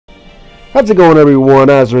How's it going, everyone?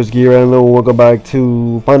 Azra's here, and welcome back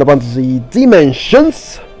to Final Fantasy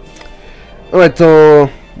Dimensions. Alright, so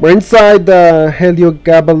we're inside the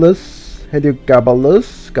Gabalus.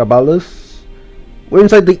 We're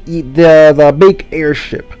inside the big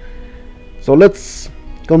airship. So let's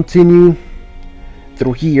continue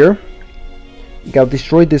through here. We gotta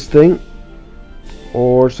destroy this thing,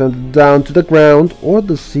 or send it down to the ground or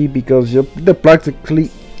the sea, because they're practically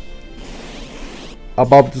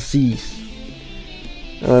above the seas.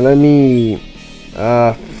 Let me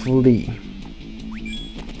flee.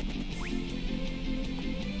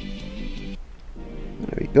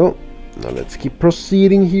 There we go. Now let's keep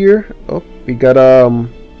proceeding here. Oh, we got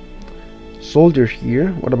soldiers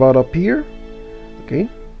here. What about up here? Okay,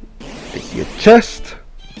 I see a chest.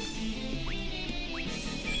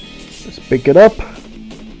 Let's pick it up.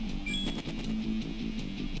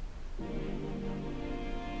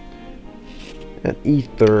 An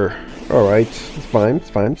ether. Alright, it's fine,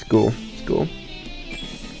 it's cool,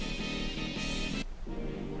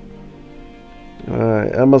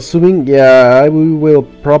 Alright, I'm assuming, yeah, we will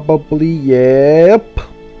probably, yep,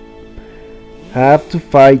 have to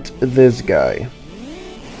fight this guy.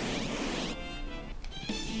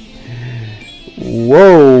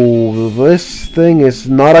 Whoa, this thing is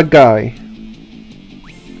not a guy.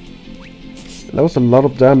 That was a lot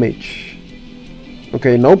of damage.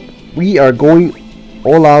 Okay, nope, we are going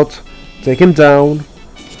all out. Take him down.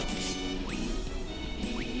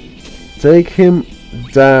 Take him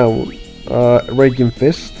down. Raging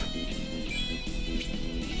Fist.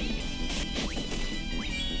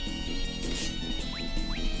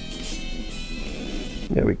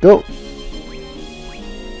 There we go.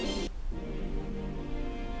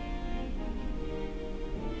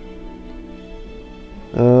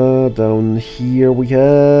 Down here we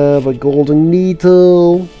have a golden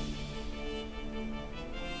needle.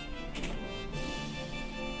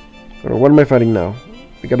 What am I fighting now?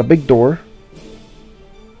 We got a big door.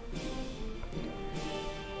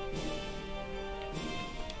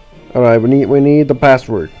 Alright, we need the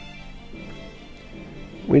password.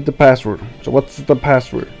 We need the password. So what's the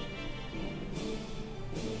password?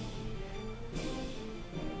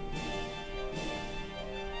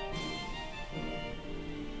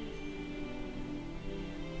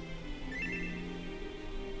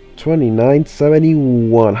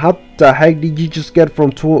 $29.71. How the heck did you just get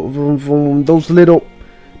from those little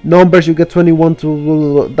numbers? You get 21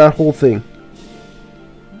 to that whole thing.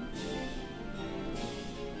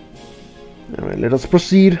 Alright, let us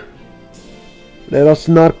proceed. Let us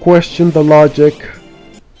not question the logic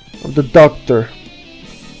of the doctor.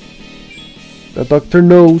 The doctor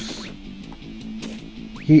knows.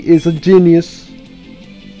 He is a genius.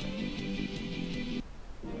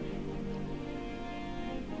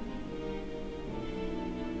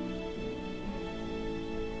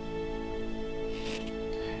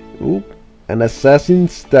 Oop, an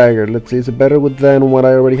assassin's dagger. Let's see, is it better than what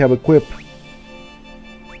I already have equipped?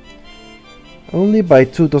 Only by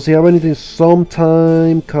 2. Does he have anything?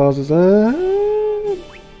 Sometime causes.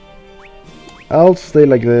 I'll stay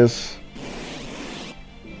like this.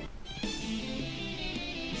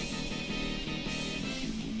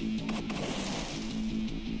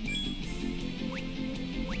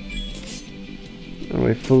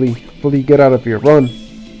 Alright, fully get out of here. Run.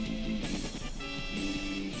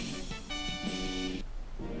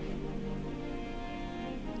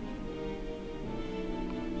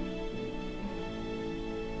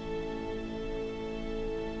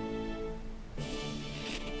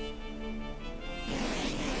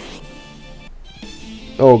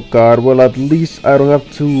 Oh god, well at least I don't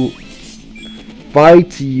have to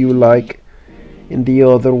fight you like in the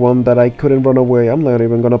other one that I couldn't run away. I'm not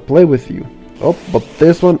even gonna play with you. Oh, but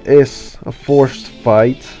this one is a forced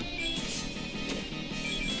fight.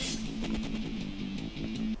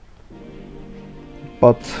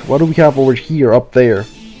 But what do we have over here, up there?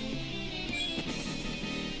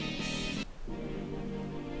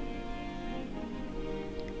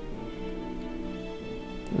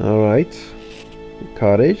 Alright.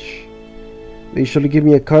 Cottage. They usually give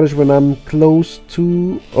me a cottage when I'm close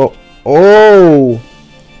to... Oh!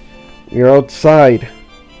 We're outside.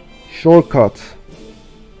 Shortcut.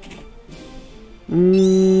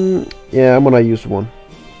 Yeah, I'm gonna use one.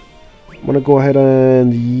 I'm gonna go ahead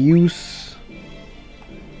and use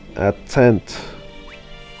a tent.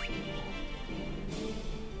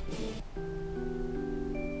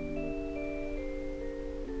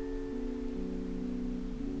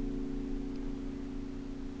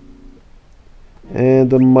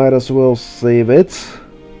 And I might as well save it.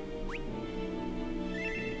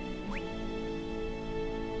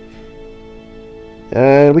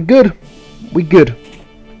 And we're good. we good.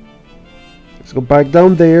 Let's go back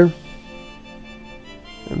down there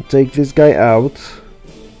and take this guy out.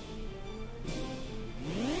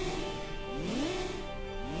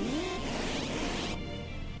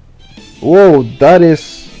 Whoa, that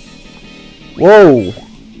is... Whoa!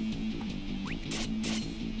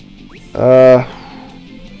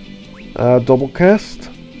 Double cast.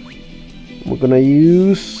 We're gonna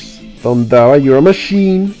use Thundara. You're a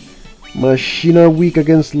machine. Machine are weak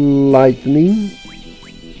against lightning.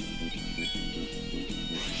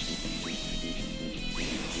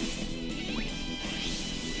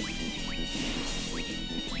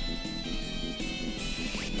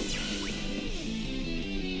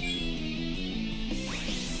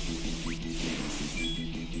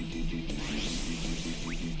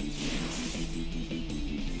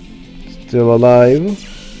 Still alive.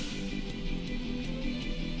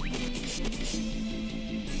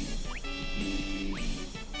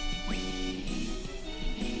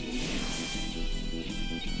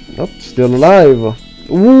 Nope, still alive.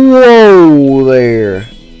 Whoa there.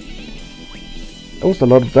 That was a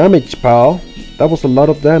lot of damage, pal. That was a lot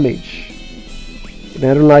of damage. And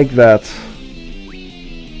I don't like that.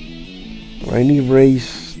 Rainy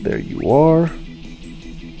Race, there you are.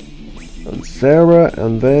 And Sarah,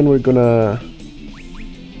 and then we're gonna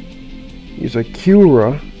use a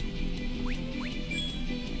Cura.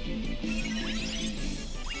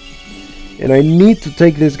 And I need to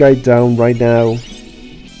take this guy down right now.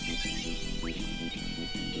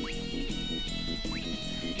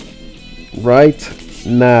 Right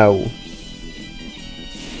now.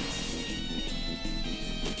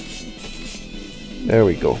 There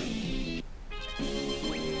we go.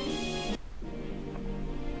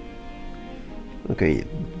 Okay,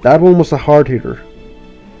 that one was a hard hitter.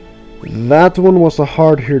 That one was a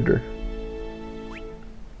hard hitter.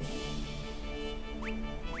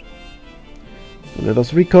 Let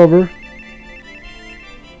us recover.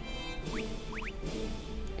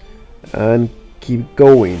 And keep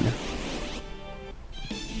going.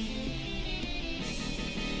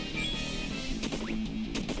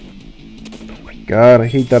 Oh my god, I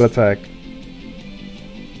hate that attack.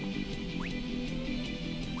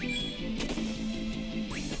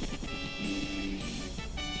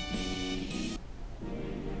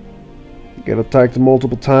 Get attacked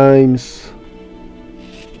multiple times.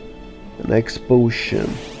 An explosion.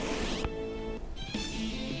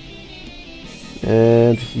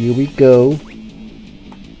 And here we go.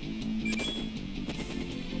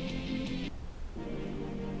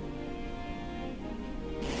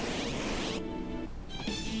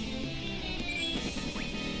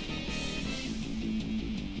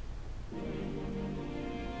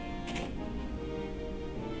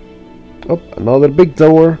 Oh, another big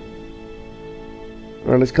tower.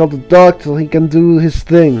 Alright, let's call the dog till he can do his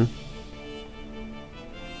thing.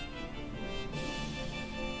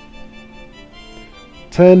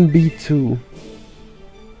 B2.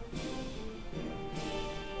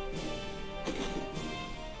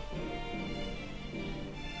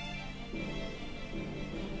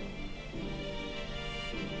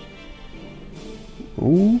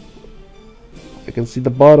 Ooh, I can see the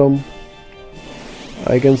bottom.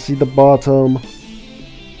 I can see the bottom.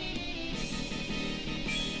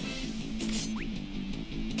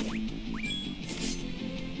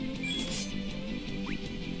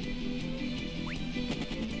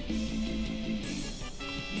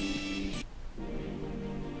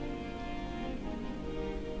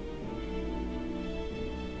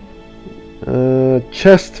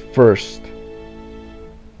 Chest first.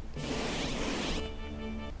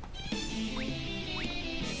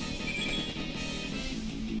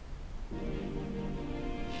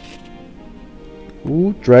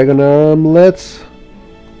 Ooh, dragon armlets.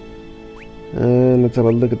 And let's have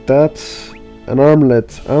a look at that. An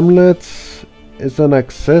armlet. Armlet is an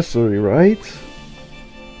accessory, right?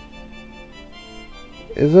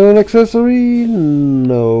 Is it an accessory?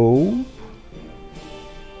 No.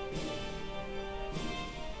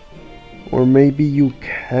 Or maybe you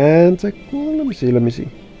can't. Well, let me see.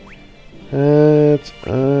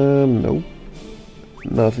 Nope.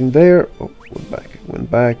 Nothing there. Oh, went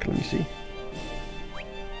back. Let me see.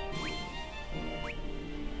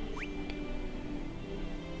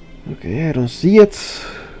 Okay, I don't see it.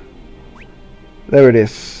 There it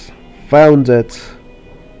is. Found it.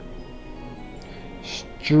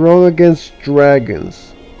 Strong against dragons.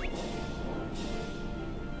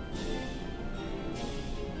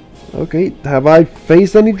 Okay, have I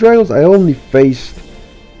faced any dragons? I only faced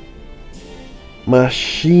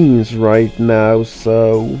machines right now,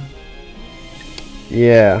 so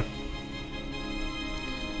yeah.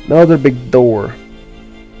 Another big door.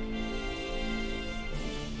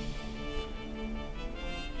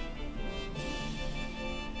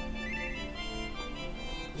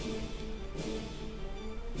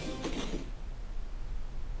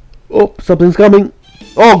 Oh, something's coming.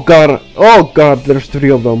 Oh god. Oh god, there's 3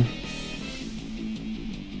 of them.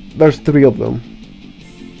 There's 3 of them.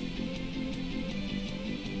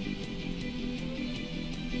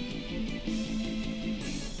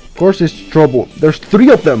 Of course it's trouble. There's 3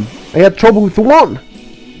 of them. I had trouble with 1.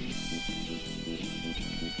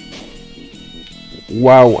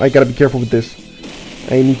 Wow, I gotta be careful with this.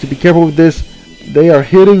 I need to be careful with this. They are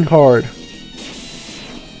hitting hard.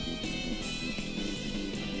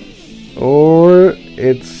 Or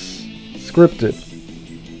it's scripted.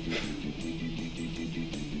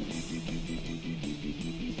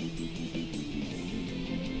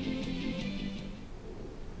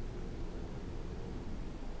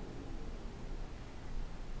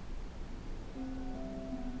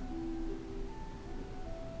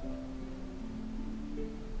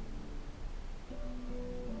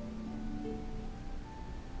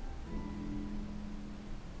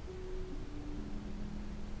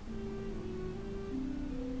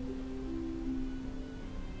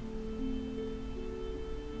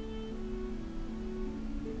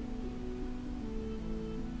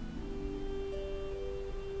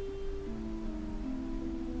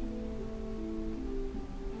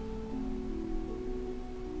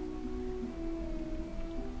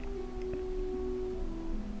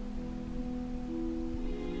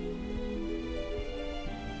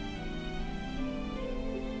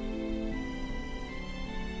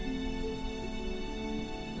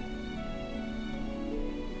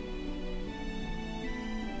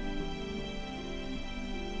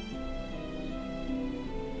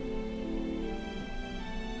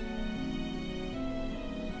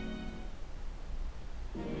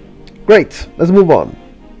 Great, let's move on.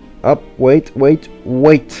 Up, wait.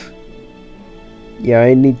 Yeah,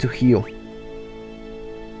 I need to heal.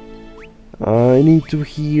 I need to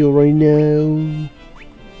heal right now.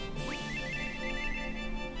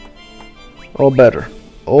 All better.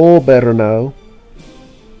 All better now.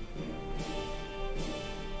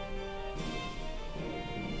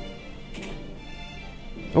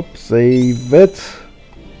 Oops, save it.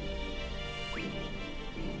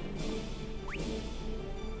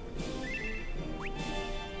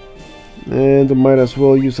 And I might as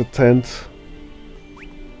well use a tent.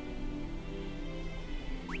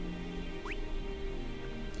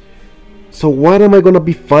 So what am I gonna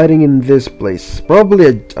be fighting in this place?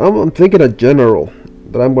 Probably I'm thinking a general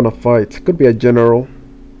that I'm gonna fight. Could be a general.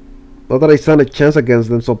 Not that I stand a chance against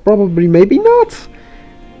them, so probably maybe not.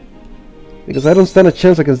 Because I don't stand a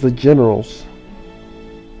chance against the generals.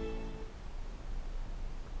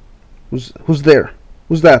 Who's there?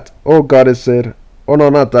 Who's that? Oh god, it's it. Oh no,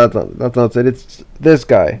 not that. That's not it. It's this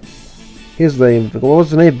guy. His name. What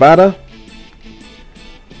was his name? Vada?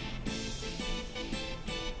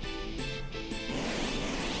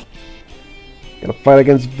 Gotta fight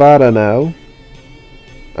against Vada now.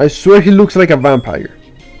 I swear he looks like a vampire.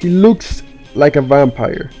 He looks like a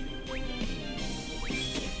vampire.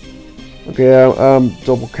 Okay,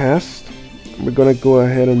 double cast. We're gonna go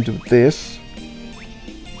ahead and do this.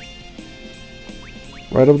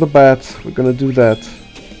 Right off the bat, we're gonna do that.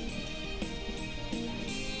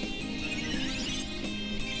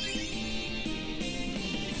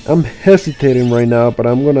 I'm hesitating right now, but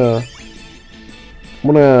I'm gonna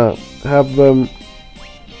have them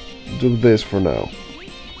do this for now.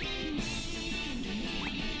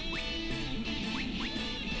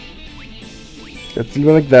 Let's leave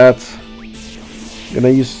it like that. Gonna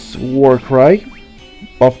use War Cry,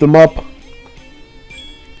 buff them up,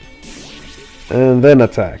 and then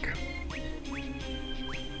attack.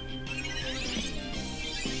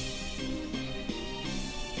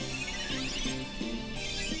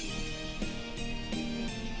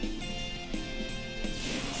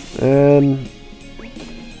 And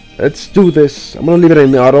let's do this. I'm gonna leave it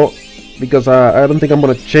in auto because I don't think I'm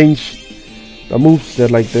gonna change the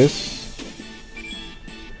moveset like this.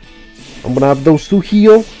 I'm gonna have those two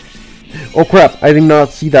heal. Oh crap, I did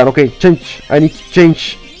not see that. Okay, change. I need to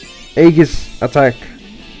change Aegis attack.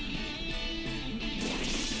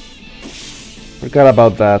 Forgot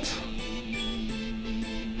about that.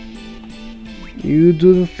 You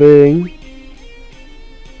do the thing.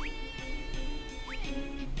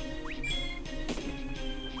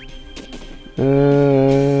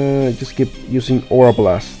 Just keep using Aura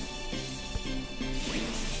Blast.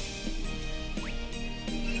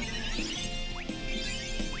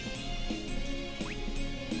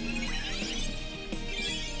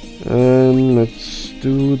 And let's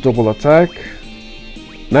do double attack.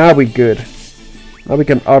 Now we're good. Now we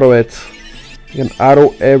can auto it. We can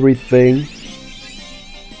auto everything.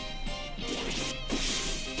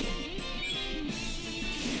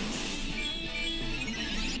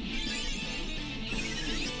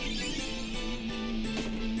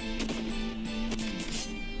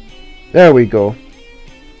 There we go.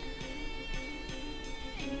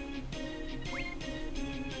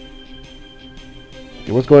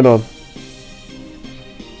 Okay, what's going on?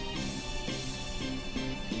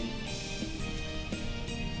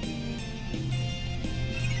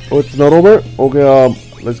 Oh, it's not over? Okay,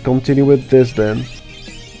 let's continue with this then.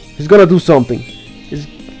 He's gonna do something.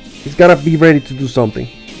 He's gotta be ready to do something.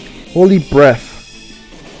 Holy breath.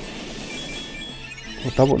 Oh,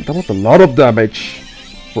 that was a lot of damage.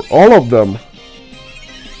 For all of them.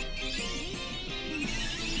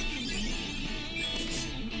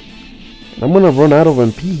 I'm gonna run out of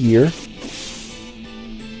MP here.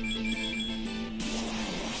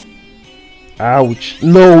 Ouch.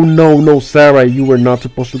 No, no, no, Sarah, you were not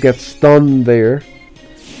supposed to get stunned there.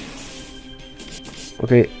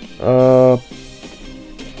 Okay,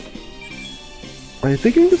 I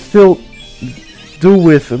think I can still do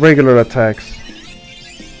with regular attacks.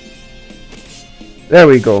 There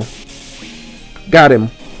we go. Got him.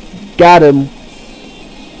 Got him.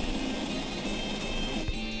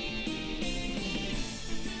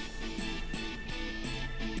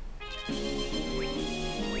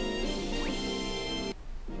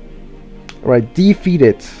 Alright,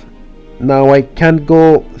 defeated. Now I can't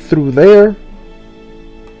go through there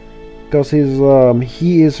because he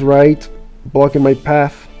is right blocking my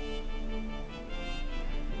path.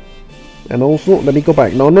 And also, let me go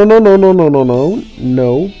back. No, no, no, no, no, no, no, no,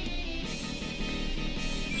 no,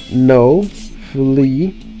 no,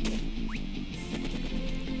 flee.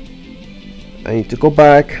 I need to go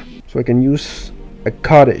back so I can use a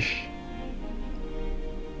cottage.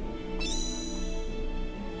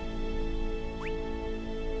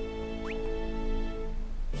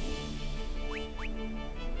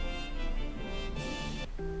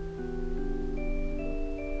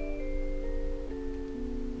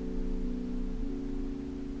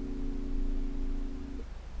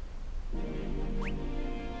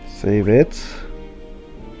 Save it.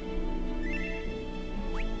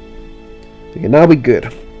 Okay, now we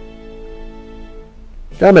good.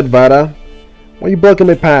 Damn it, Vada. Why are you blocking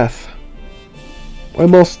my path? Why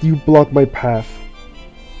must you block my path?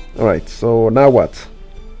 Alright, so now what?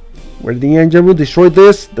 Where the engine will destroy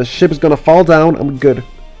this, the ship is gonna fall down, I'm good.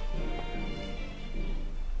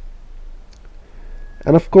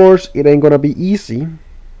 And of course, it ain't gonna be easy.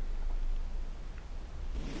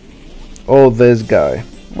 Oh, this guy.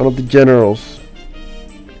 One of the generals.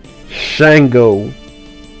 Shango.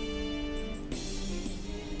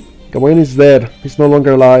 Gawain is dead. He's no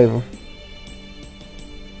longer alive.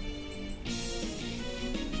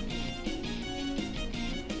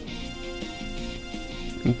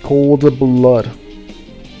 In cold blood.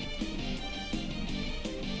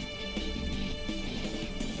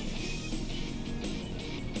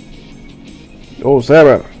 Oh,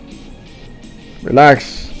 Sarah.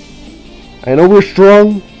 Relax. I know we're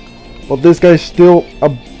strong, but this guy's still a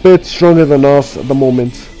bit stronger than us at the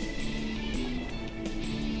moment.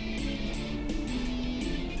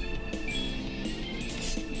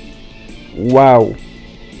 Wow.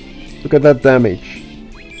 Look at that damage.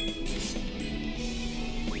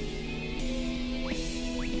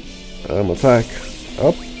 Attack.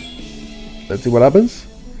 Up. Let's see what happens.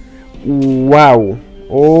 Wow.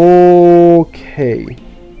 Okay.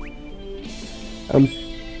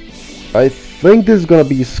 I think this is gonna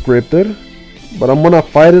be scripted, but I'm gonna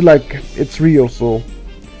fight it like it's real, so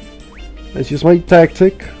let's use my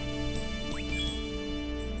tactic.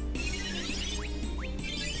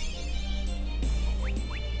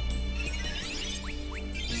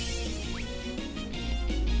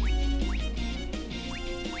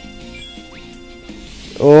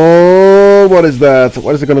 Oh, what is that?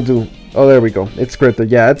 What is it gonna do? Oh, there we go. It's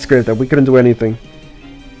scripted. Yeah, it's scripted. We couldn't do anything.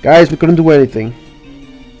 Guys, we couldn't do anything.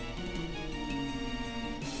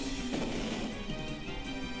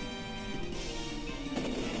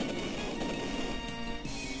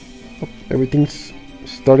 Oh, everything's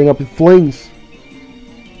starting up in flames.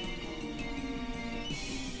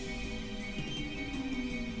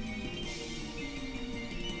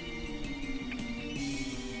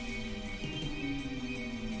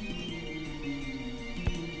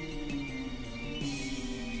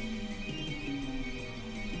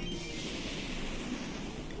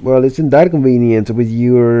 Well, isn't that convenient with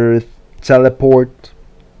your teleport?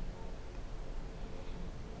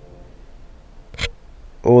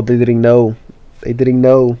 Oh, they didn't know. They didn't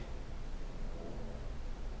know.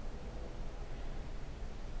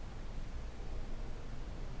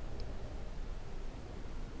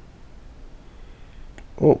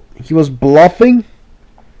 Oh, he was bluffing?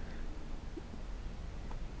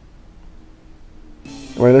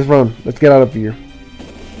 Alright, let's run. Let's get out of here.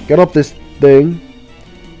 Get up this thing.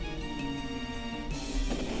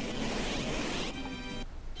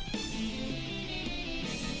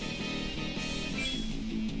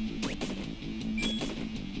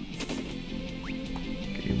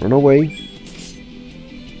 Run away.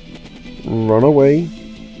 Run away.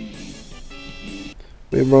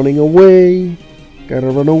 We're running away. Gotta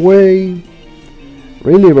run away.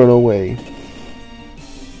 Really run away.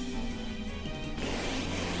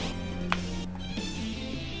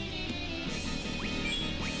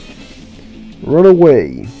 Run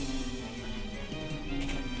away.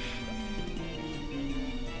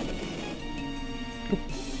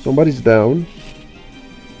 Somebody's down.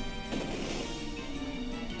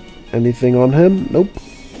 Anything on him? Nope.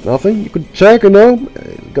 Nothing? You could check, you know?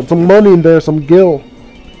 Got some money in there, some gil.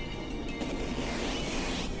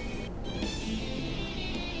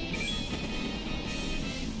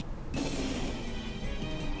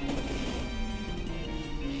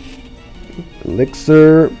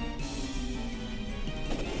 Elixir.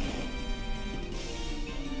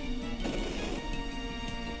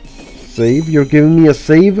 Save? You're giving me a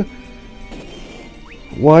save?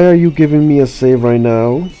 Why are you giving me a save right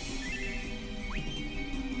now?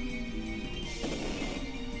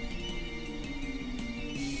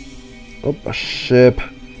 Oh, a ship.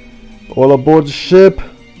 All aboard the ship.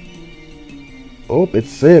 Oh,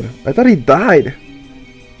 it's Sid. I thought he died.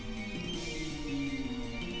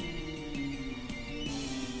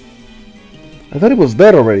 I thought he was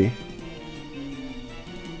dead already.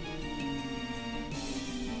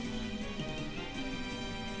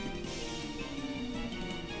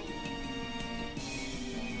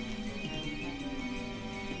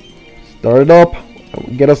 Start it up.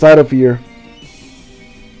 Get us out of here.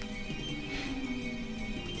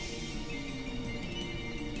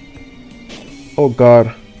 Oh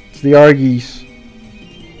god. It's the Argies.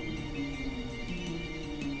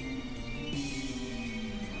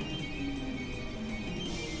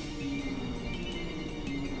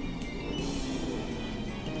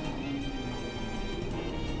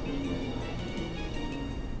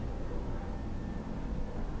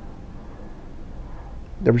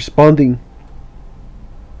 They're responding.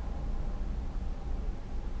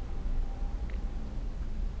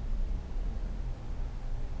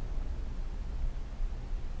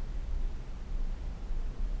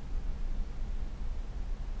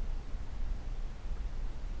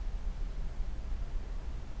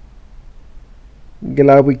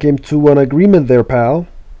 Glad we came to an agreement there, pal.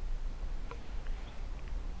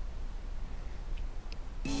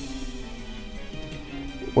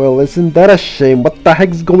 Well, isn't that a shame? What the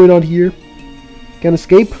heck's going on here? Can't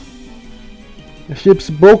escape? The ship's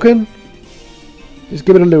broken? Just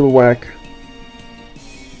give it a little whack.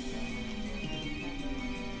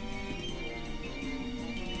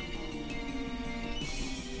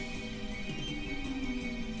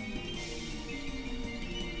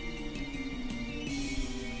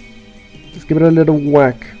 Just give it a little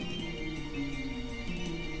whack.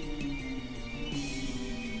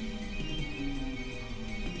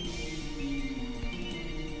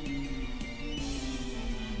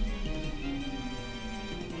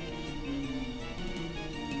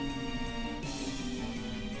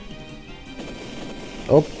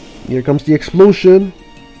 Oh, here comes the explosion.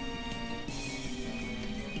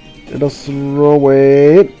 Let us run.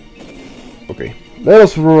 Wait. Okay, let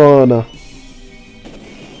us run.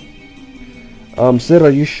 Sid, are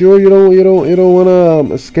you sure you don't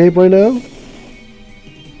wanna escape right now?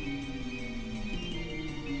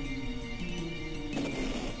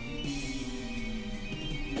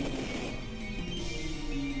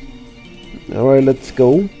 All right, let's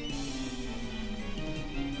go.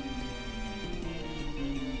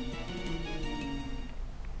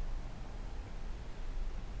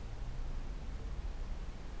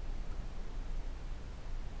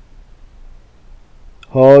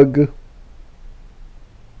 Hug.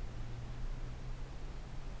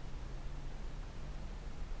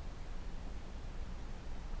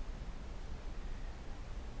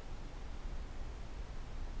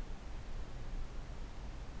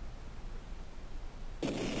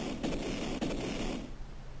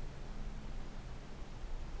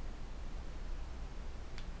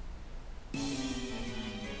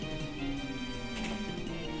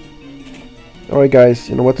 Alright guys,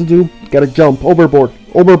 you know what to do. Gotta jump overboard.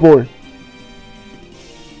 Overboard.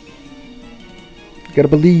 Gotta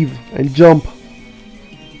believe and jump.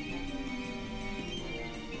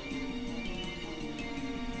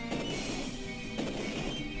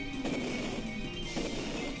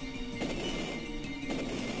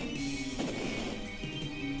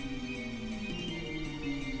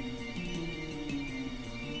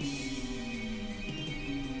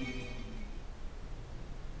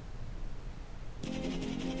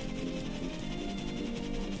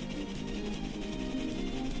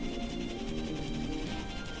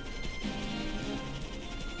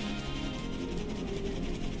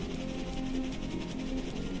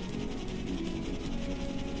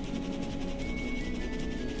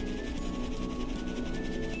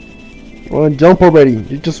 Come on, jump already.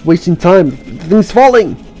 You're just wasting time. The thing's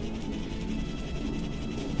falling.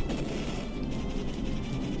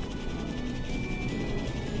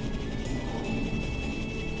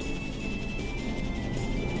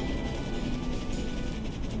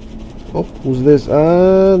 Oh, who's this?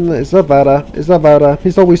 It's Avada. It's Avada.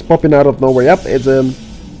 He's always popping out of nowhere. Yep, it's him.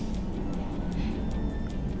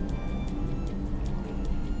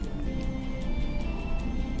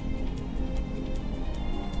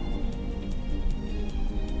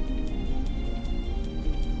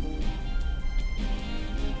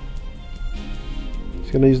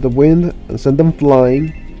 He's gonna use the wind and send them flying.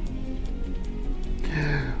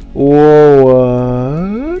 What?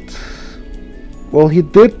 Well, he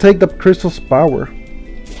did take the crystal's power.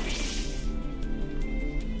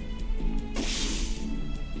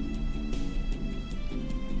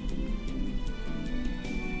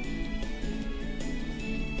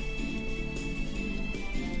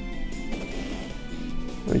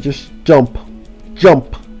 I just jump.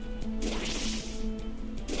 Jump.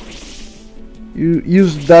 You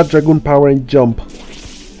use that dragoon power and jump.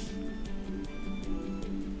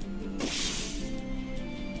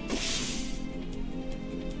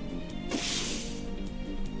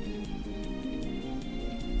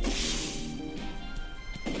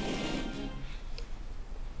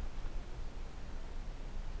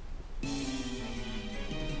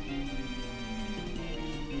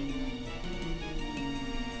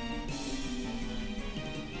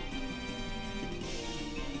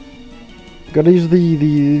 Gotta use the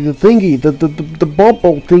thingy, the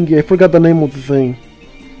bubble thingy. I forgot the name of the thing.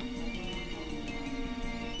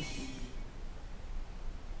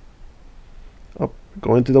 Oh,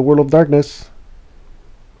 go into the world of darkness.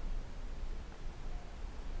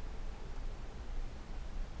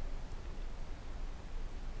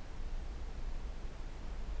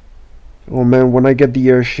 Oh man, when I get the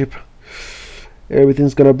airship,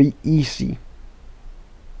 everything's gonna be easy.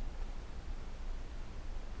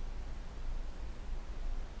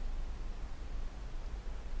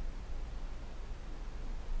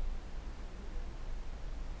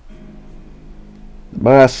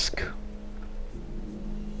 Mask.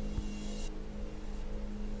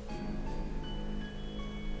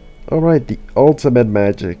 Alright, the ultimate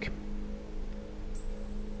magic.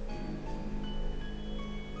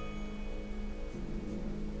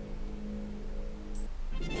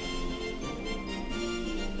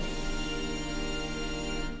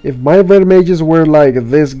 If my red mages were like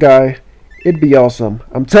this guy, it'd be awesome.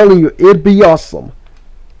 I'm telling you, it'd be awesome.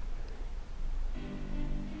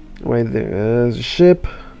 Right there's a ship.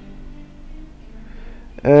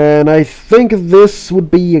 And I think this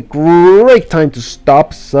would be a great time to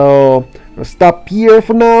stop. So I'll stop here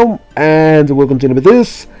for now, and we'll continue with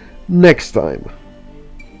this next time.